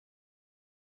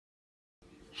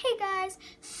Hey guys,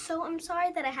 so I'm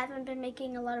sorry that I haven't been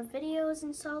making a lot of videos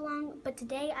in so long, but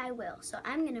today I will. So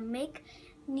I'm gonna make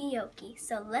gnocchi.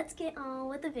 So let's get on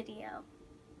with the video.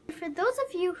 For those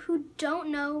of you who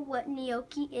don't know what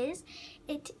gnocchi is,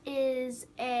 it is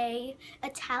a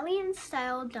Italian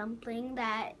style dumpling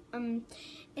that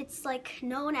it's like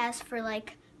known as for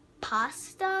like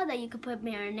pasta that you could put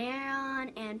marinara on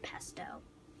and pesto.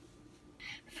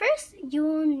 First,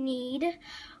 you'll need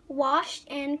washed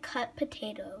and cut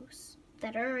potatoes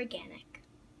that are organic.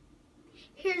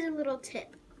 Here's a little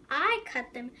tip. I cut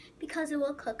them because it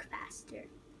will cook faster.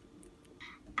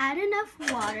 Add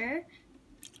enough water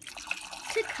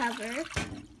to cover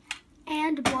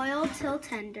and boil till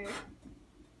tender.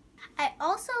 I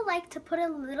also like to put a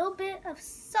little bit of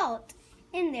salt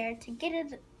in there to give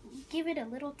it a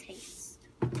little taste.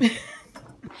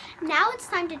 Now it's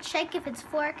time to check if it's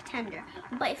fork tender,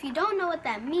 but if you don't know what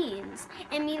that means,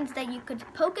 it means that you could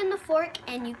poke in the fork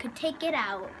and you could take it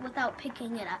out without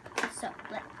picking it up. So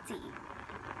let's see.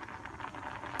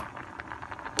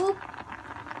 Oop.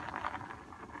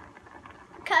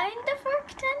 Kind of fork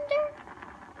tender?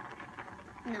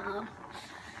 No.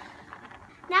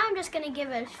 Now I'm just gonna give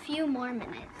it a few more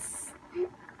minutes.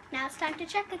 Now it's time to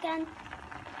check again.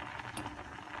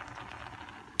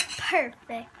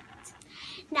 Perfect.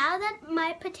 Now that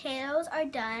my potatoes are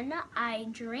done, I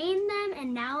drain them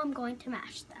and now I'm going to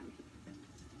mash them.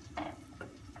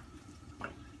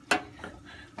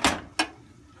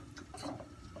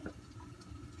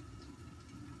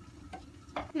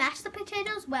 Mash the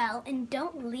potatoes well and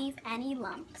don't leave any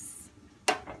lumps.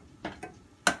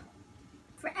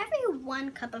 For every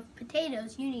 1 cup of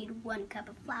potatoes, you need 1 cup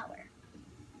of flour.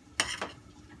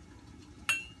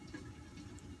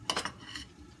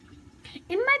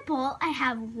 In my bowl, I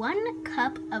have 1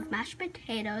 cup of mashed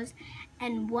potatoes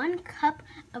and 1 cup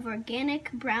of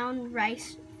organic brown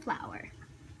rice flour.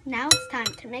 Now it's time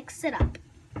to mix it up.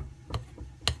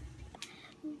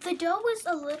 The dough was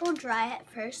a little dry at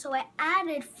first, so I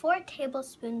added 4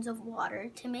 tablespoons of water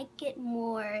to make it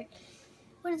more,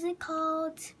 what is it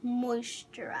called?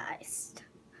 Moisturized.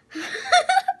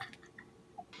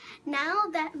 Now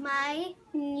that my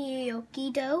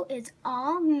gnocchi dough is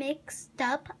all mixed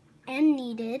up and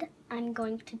kneaded, I'm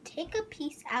going to take a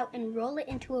piece out and roll it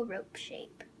into a rope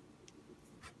shape.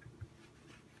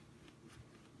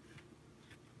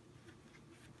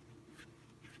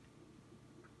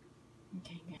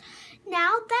 Okay, good.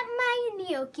 Now that my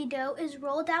gnocchi dough is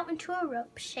rolled out into a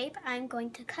rope shape, I'm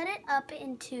going to cut it up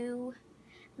into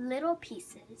little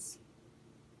pieces.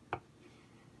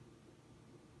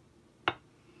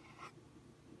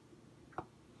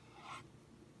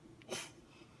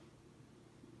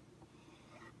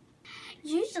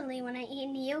 Usually when I eat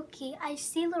gnocchi, I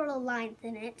see little lines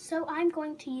in it, so I'm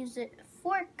going to use a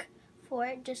fork for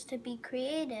it just to be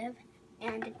creative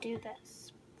and do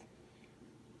this.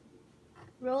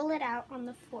 Roll it out on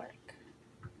the fork,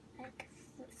 like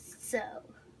so.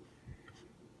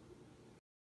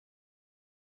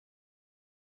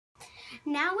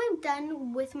 Now I'm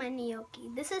done with my gnocchi.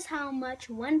 This is how much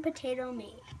 1 potato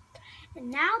made. And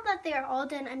now that they are all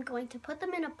done, I'm going to put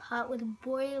them in a pot with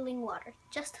boiling water.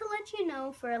 Just to let you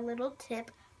know, for a little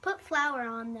tip, put flour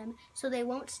on them so they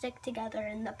won't stick together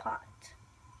in the pot.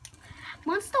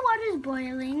 Once the water is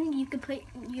boiling, you can put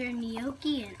your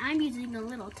gnocchi in. I'm using a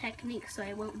little technique so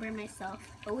I won't burn myself.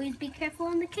 Always be careful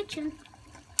in the kitchen.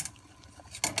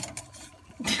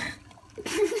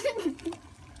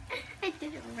 I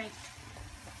did it right.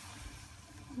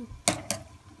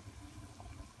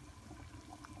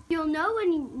 You'll know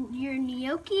when your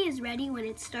gnocchi is ready when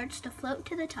it starts to float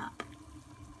to the top.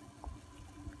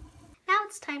 Now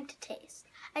it's time to taste.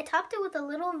 I topped it with a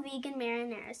little vegan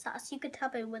marinara sauce. You could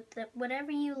top it with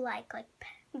whatever you like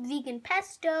vegan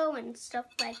pesto and stuff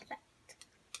like that.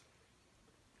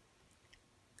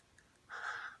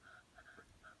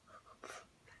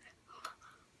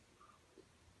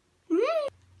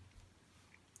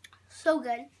 So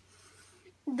good.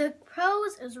 The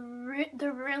pros is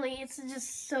it's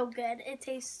just so good. It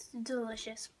tastes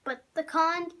delicious. But the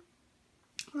con,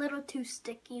 a little too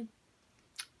sticky.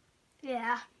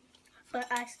 Yeah, but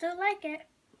I still like it.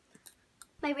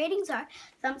 My ratings are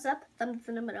thumbs up, thumbs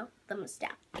in the middle, thumbs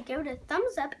down. I gave it a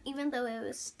thumbs up even though it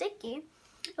was sticky.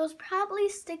 It was probably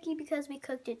sticky because we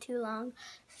cooked it too long.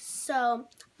 So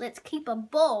let's keep a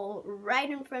bowl right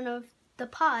in front of the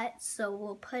pot, so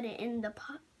we'll put it in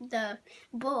the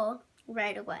bowl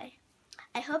right away.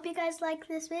 I hope you guys like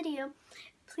this video.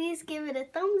 Please give it a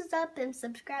thumbs up and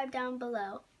subscribe down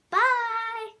below. Bye!